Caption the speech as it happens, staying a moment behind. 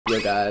Yo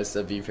guys,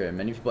 Avivv here.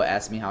 Many people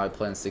ask me how I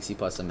play in 60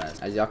 plus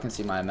MS. As y'all can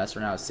see, my MS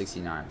right now is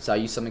 69. So I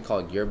use something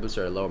called gear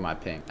booster to lower my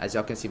ping. As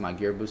y'all can see, my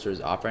gear booster is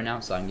off right now,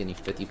 so I'm getting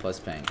 50 plus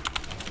ping.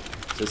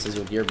 So this is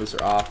with gear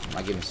booster off.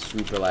 My game is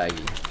super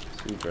laggy.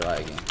 Super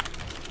laggy.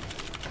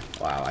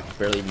 Wow, I can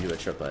barely even do a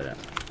triplet.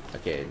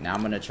 Okay, now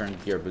I'm gonna turn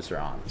gear booster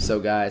on. So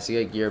guys, to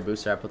get gear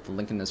booster, I put the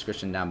link in the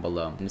description down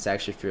below, and it's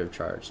actually free of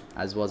charge.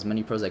 As well as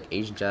many pros like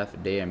Agent Jeff,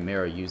 Day, and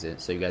Miro use it,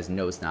 so you guys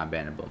know it's not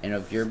bannable. And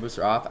with gear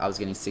booster off, I was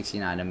getting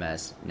 69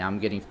 MS. Now I'm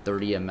getting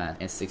 30 MS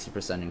and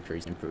 60%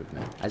 increase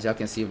improvement. As y'all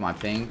can see with my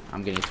ping,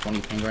 I'm getting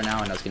 20 ping right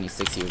now, and I was getting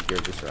 60 with gear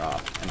booster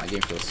off, and my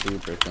game feels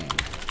super clean.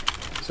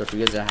 So if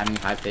you guys are having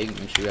high ping,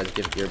 make sure you guys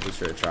give gear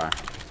booster a try.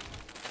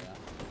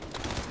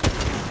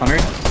 Hunter,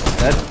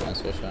 dead.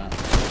 Nice good shot.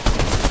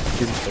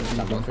 He's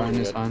fine,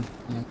 he's fine.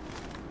 Yeah.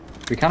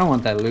 We kind of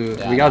want that loot.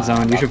 Yeah, we got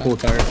zone. You should it. pull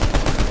tart.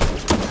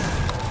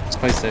 Let's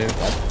play safe.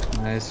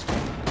 Nice.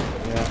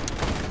 Yeah.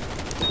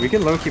 We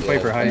can low key play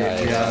for height. Yeah,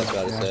 I was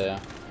about to say, yeah.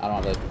 I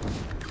don't have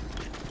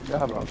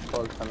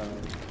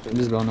I'm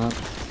just going up.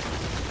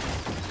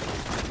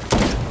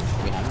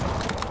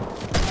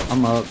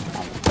 I'm up.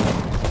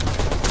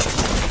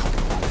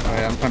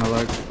 Alright, I'm kind of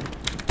low.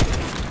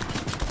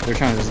 They're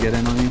trying to just get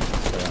in on you.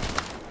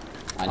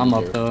 I'm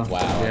up though.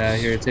 Wow. Yeah,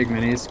 here, take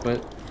minis,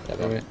 but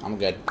yeah, I'm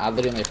good. I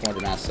literally only have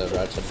 400 mass though,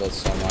 bro. I should build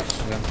so much.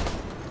 Yeah.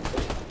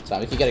 So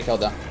we can get a kill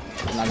though.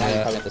 Now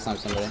you probably have to snipe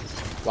somebody.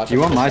 Watch.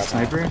 You want my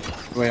sniper?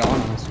 Wait, I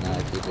want us. No,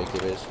 keep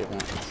it, just keep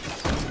it.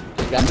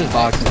 I'm just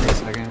boxing for a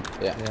second.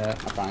 Yeah. I'm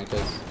fine,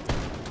 cause.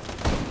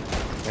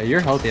 Yeah,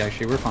 you're healthy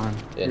actually. We're fine.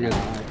 Yeah, we're good.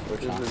 We're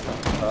fine.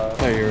 I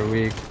thought you were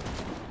weak.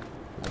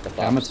 Like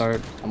yeah, I'm a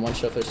tart. I'm one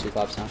shot, there's 2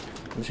 flops now.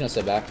 I'm just gonna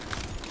sit back.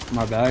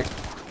 My back.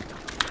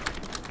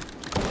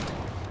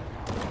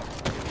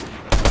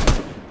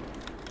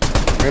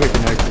 Really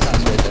connected.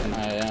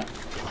 Yeah.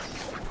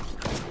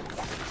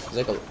 There's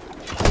like a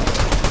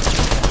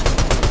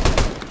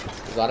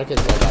lot of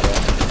kids like that,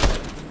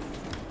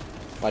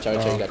 right? Watch out,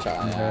 you got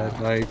shot. Yeah,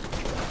 like.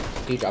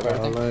 Can you drop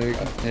everything? Like,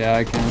 yeah,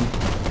 I can.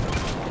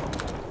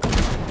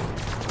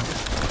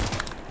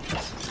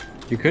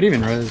 You could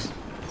even res.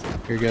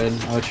 You're good.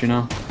 I'll let you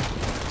know.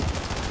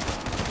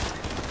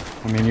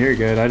 I mean, you're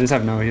good. I just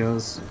have no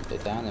heals.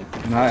 Get down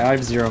and I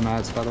have 0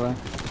 mats, by the way.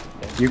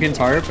 Okay. You can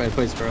tarp, but it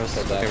plays for us.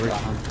 Okay, we're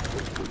fine.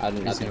 I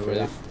did nothing for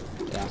that.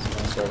 Yeah, so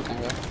let's throw everything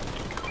back.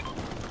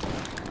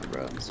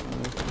 Bro, that's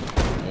fine.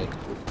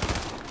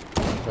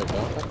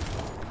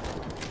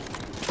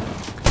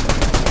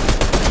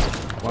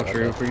 Watch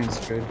your roof, we're getting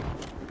sprayed.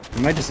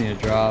 We might just need a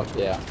drop.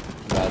 Yeah,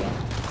 bad one.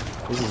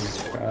 This is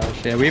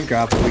trash. Yeah, we have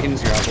grapple. We can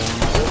just grapple one.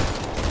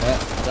 Yeah.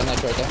 Done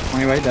that right there.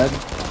 Anyway, dead.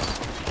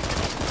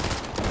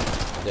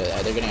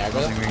 Yeah, they're getting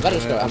aggro. I'm about to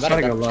just go. I'm about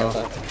to go low.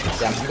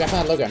 Yeah, I'm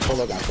grabbing low ground, full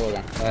low ground.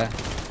 Yeah.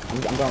 I'm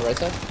going right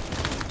side.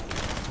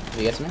 If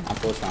he gets me, I'm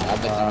full strong.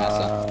 I've been through my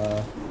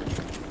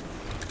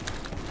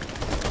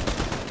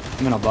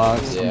I'm in a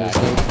box. Yeah, I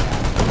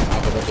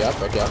can break you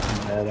up,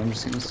 I'm dead. I'm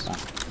just gonna stop.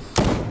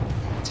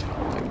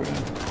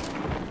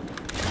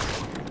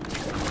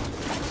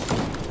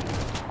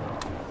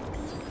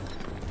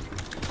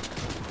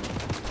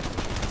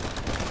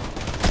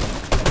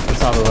 It's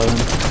top 11.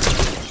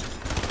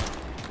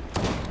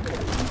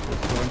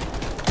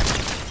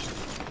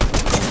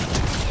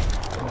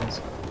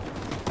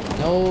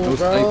 No, bro.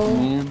 Spike,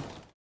 man.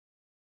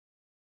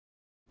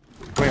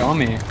 Wait, on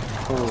me.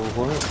 Oh,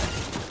 what?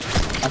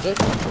 Andre?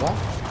 What?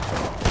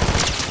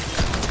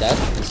 Dead?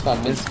 He's got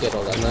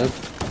mid-skittle, that man.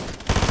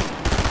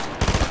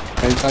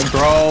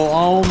 Bro,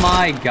 oh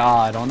my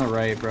god. On the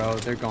right, bro.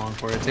 They're going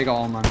for it. Take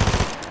all my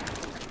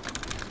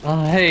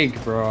Hey,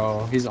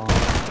 bro. He's on.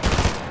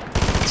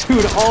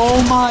 Dude,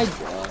 oh my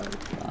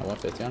god.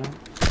 150 on him.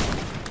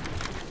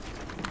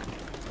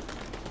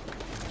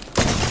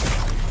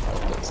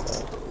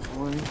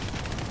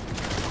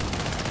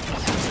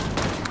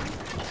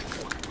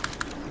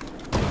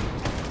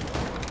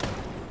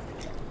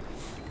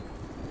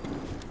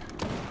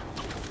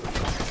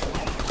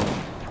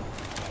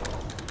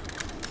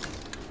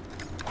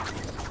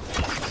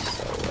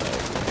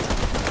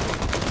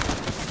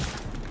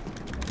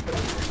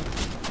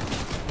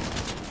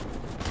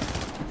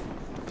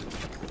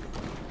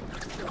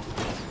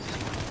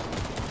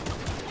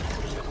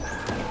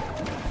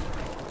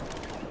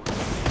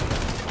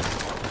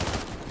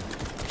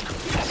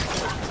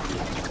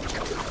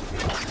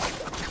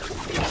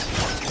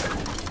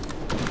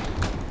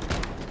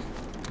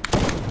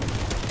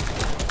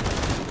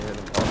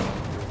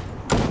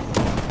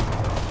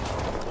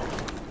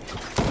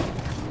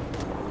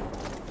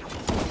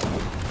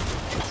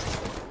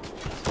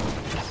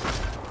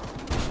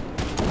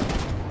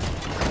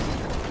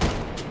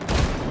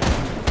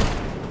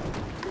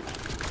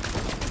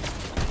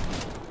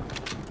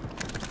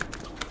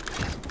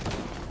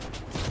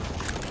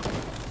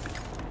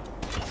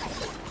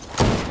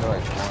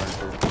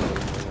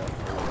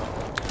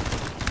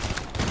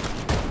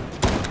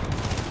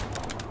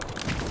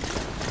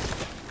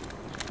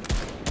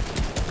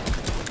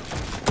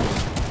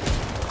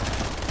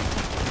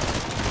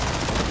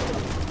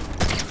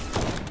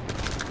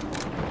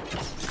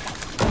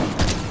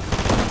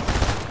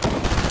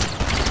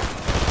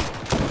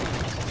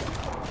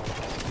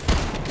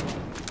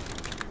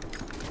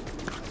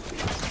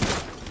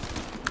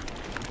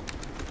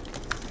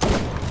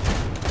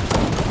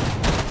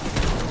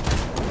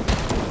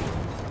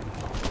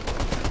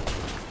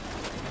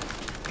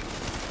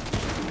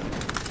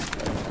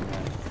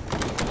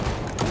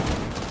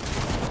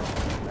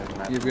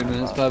 Give me a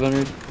minute.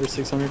 500 or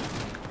 600.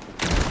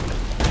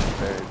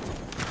 Okay.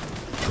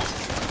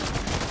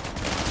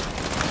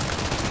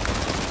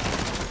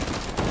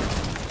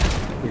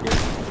 You're good.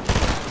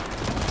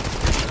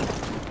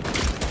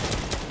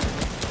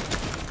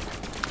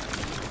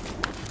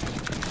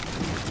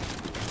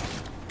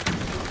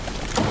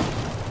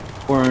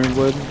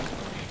 Wood.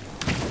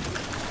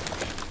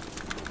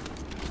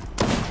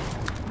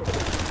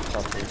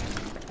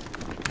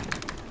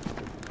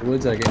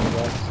 Wood's that game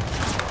box.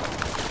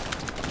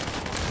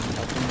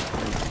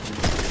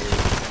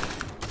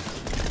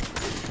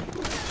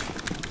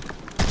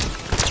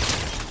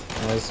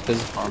 Nice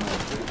physical.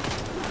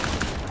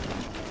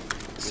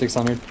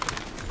 600.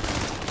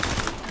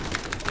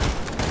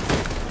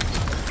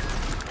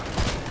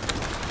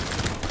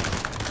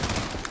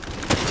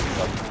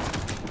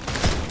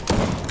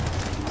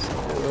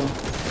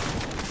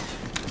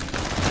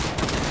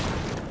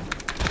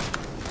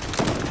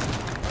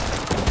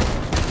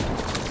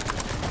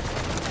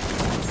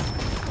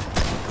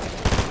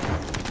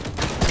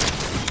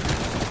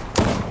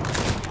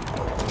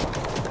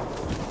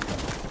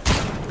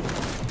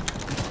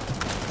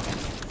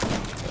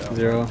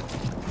 Zero.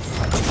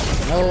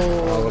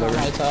 No, whatever.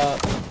 not my top.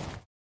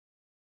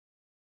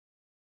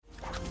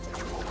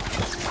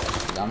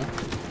 Got me.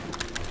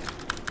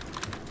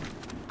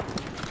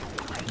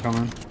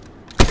 Coming.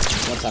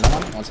 110 on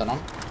him, 110 on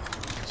him.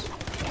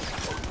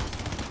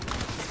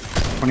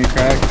 20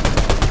 crack.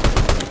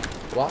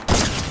 What?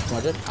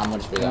 200? How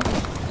much for that?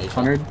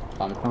 100.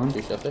 Pump,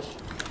 2 shellfish.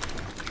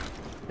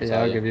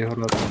 Yeah, I'll give you.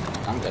 Hold up.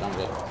 I'm good, I'm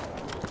good.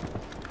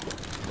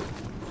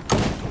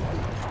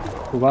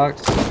 Full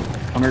box.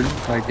 100,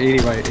 like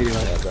 80 by 80 by.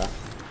 Yeah, bro.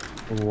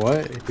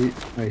 What?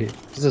 Wait,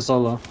 this is a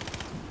solo.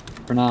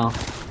 For now.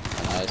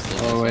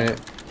 Nice, Oh, wait.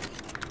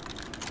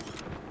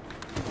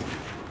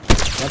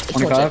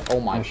 25? Oh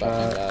my Nice fucking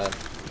shot. god.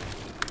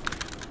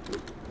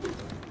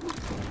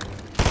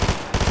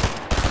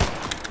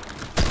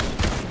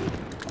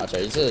 Watch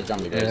out, he's a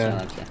jumpy base, Yeah.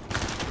 aren't you?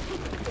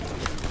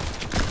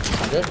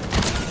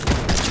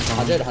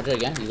 100? 100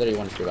 again? He's already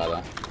 1 shoot by the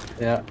way.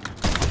 Yeah.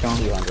 Going.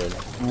 200.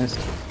 Nice.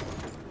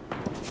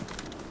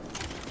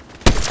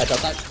 Headshot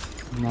snipe.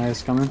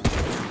 Nice, coming.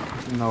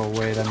 No,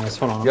 wait, I missed.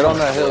 Hold on. Get on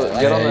that hill.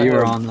 Yeah, Get on Yeah, that you hill.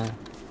 were on that.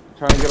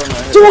 Trying to get on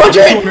that hill.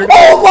 200!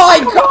 Oh my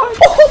god!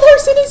 Oh,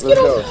 Larson is Let's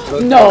go.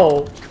 getting.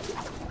 No!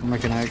 I'm gonna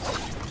connect.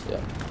 Yeah,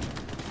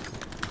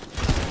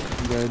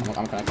 I'm good.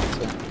 I'm connected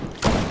too.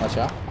 Watch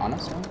out,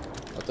 honest man.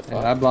 What the fuck?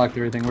 Yeah, I blocked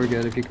everything. We're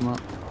good if you come up.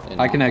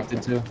 Yeah, I no, connected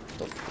okay. too.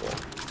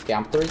 Okay,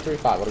 I'm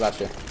 3-3-5. What about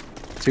you?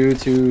 2,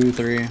 2,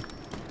 3.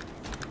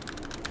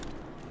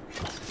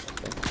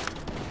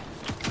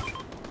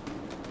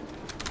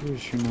 Who's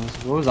shooting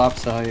us? What was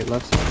opposite height?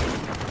 Left side?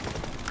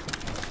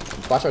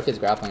 Watch our kids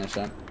grappling and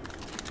shit.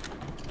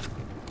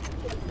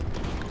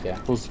 Yeah.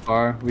 Pulls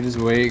far. We just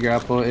wait,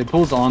 grapple. It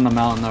pulls on the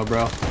mountain though,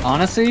 bro.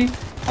 Honestly,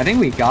 I think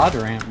we got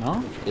ramp,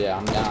 no? Yeah,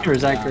 I'm down. Or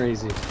is that down.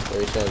 crazy? Yeah,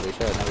 we should, no, we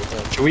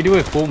should. Should we do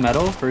it full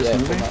metal first Yeah,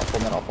 moving?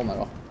 full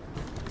metal.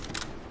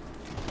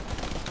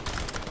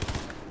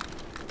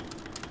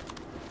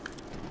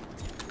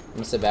 I'm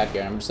gonna sit back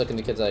here and I'm just looking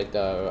at the kids like,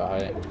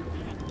 alright.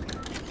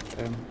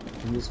 Okay.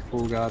 I'm just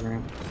full god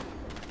ramp.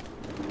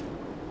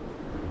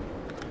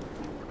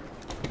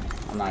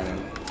 I'm not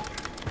even.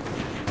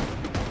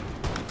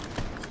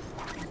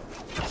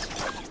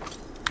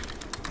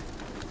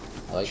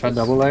 I like Try this.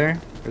 double layer?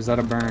 Or is that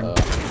a burn?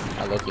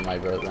 I low-key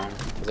might burn.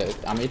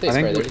 I mean, if they I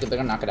think spray, they're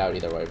gonna knock it out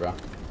either way, bro.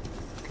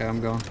 Okay, I'm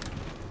going.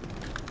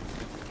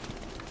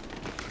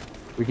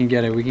 We can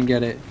get it, we can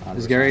get it.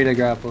 Just get 100%. ready to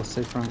grapple,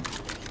 stay front.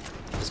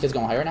 This kid's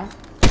going higher now?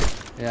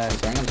 Yeah,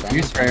 Spraying him.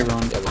 you spray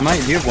everyone. Yeah, I might,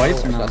 do you have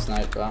whites or no? no? That's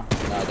nice, bro.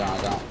 No, I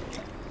don't.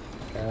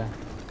 Okay.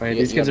 Wait,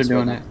 these kids are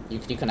doing it. You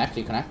connect?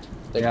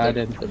 Yeah, I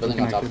did. They're building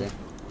on top of you.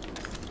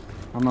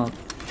 I'm up.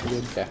 We're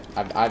good. Okay,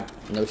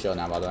 I've no shield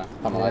now, by the way.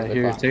 I'm Yeah, alive.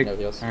 here, take. No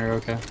heals. Alright,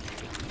 okay.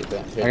 Keep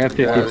it. I got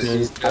 50 That was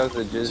fizz. that was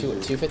a jizz.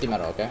 250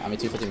 metal, okay? I mean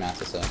 250 mass,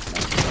 that's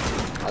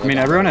it. I mean,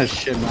 everyone has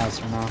shit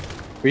master now.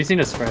 We just need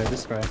to spray,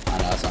 just spray. I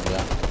know, that's not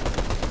good.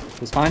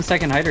 Just find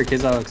second height or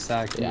kids that look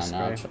stacked. Yeah, Just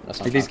no, spray. that's what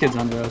I'm Like these trying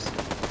kids under us.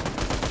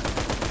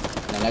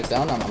 And the next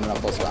down, I'm gonna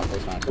pull around.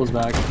 Pulls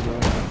back.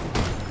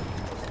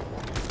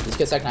 These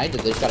kids second height, they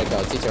just gotta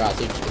go. Seats are out.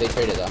 They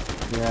traded though.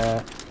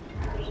 Yeah.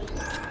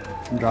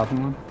 I'm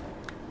dropping one.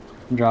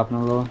 I'm dropping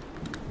a little.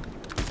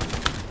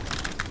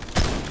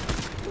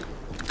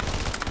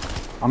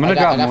 I'm gonna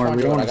drop more. I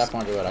got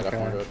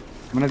 400 wood.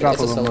 I'm gonna drop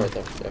a little more. Right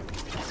there. Yeah.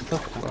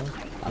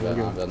 I'm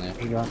building it.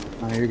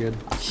 No, you're good.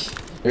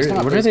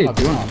 What are they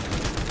doing?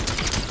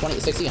 20,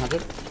 60,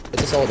 100?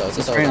 It's a solo though. It's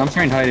a solo. I'm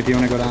spraying height if you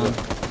want to go down.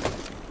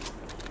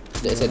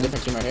 It's a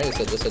different team right here. It's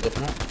a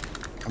different one. I'm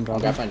I'm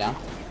dropping. grappling down.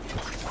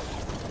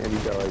 And you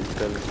got like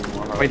 17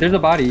 more. Wait, there's a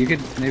body. You could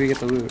maybe get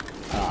the loot.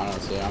 I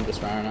don't see. I'm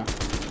just running now.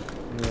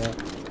 Yeah.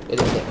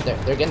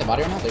 They're getting the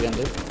body right now. They're getting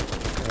loot.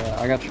 Yeah,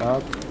 I got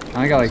chopped. I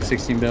only got like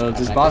 16 builds.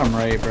 It's bottom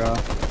right, bro.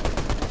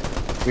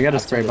 We gotta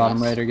spray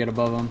bottom right or get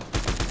above them.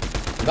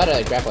 I'm about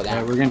to grapple down.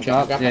 Yeah, we're gonna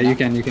chop. Yeah, you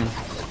can.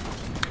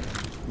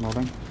 I'm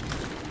holding.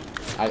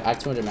 I have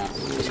 200 mass.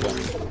 Just win.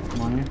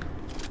 I'm on you.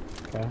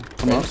 Okay.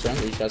 Come Run, up. just run.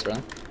 Reach guys,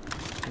 run.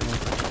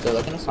 They're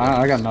looking at us.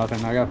 I got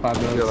nothing. I got 5 I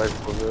feel builds.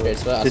 like we'll do Okay, it.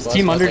 split. This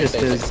team under just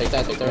is. Take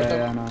that.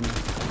 Yeah, no.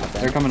 Okay.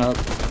 They're coming up.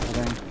 I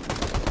think.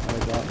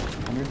 I got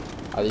 100.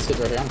 Are these kids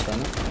right here? I'm trying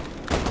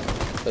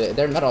them.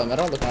 They're metal,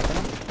 looking after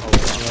them.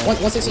 Yeah.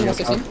 116,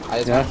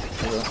 116.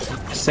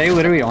 Yeah. Stay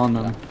literally on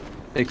them.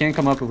 They can't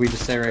come up if we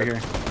just stay right here.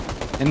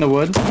 In the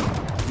wood.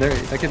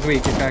 That kid's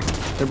weak. Get back.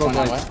 They're both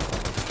Watch lights.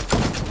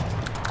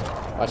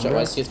 out,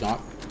 why is he going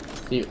up?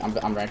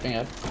 I'm ramping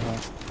up. Yeah.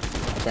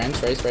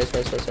 Frames, race. We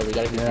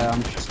gotta keep Yeah,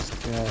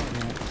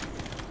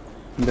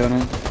 I'm doing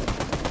it.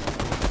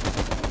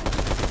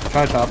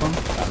 Try to chop him.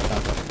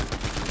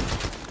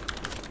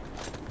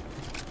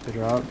 Good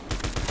drop.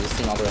 This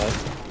team all the way.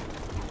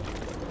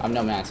 I'm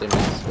no max, Wait,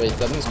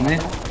 that thing's On me.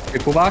 coming. Hey,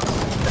 full box.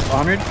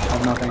 100. I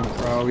have nothing.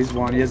 Bro, he's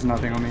one. He has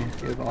nothing on me.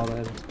 He has all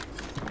that.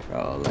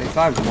 Bro, like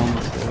 5-1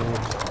 was good.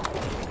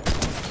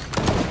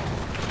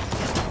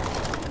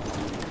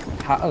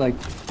 How, like...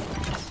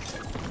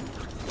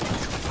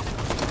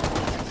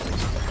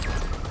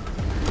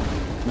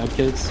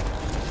 Medkits.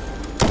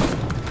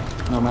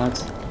 No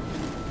mats.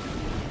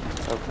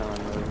 Okay,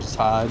 I'm ready. Just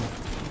hide.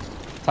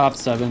 Top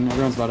 7.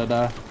 Everyone's about to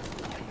die.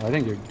 I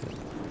think you're good.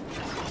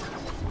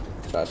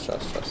 Trust.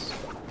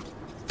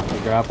 I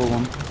grapple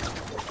one.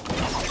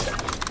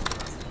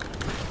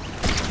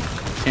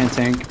 Can't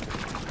tank.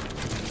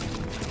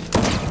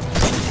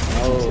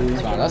 Oh,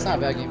 that's not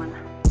a bad game.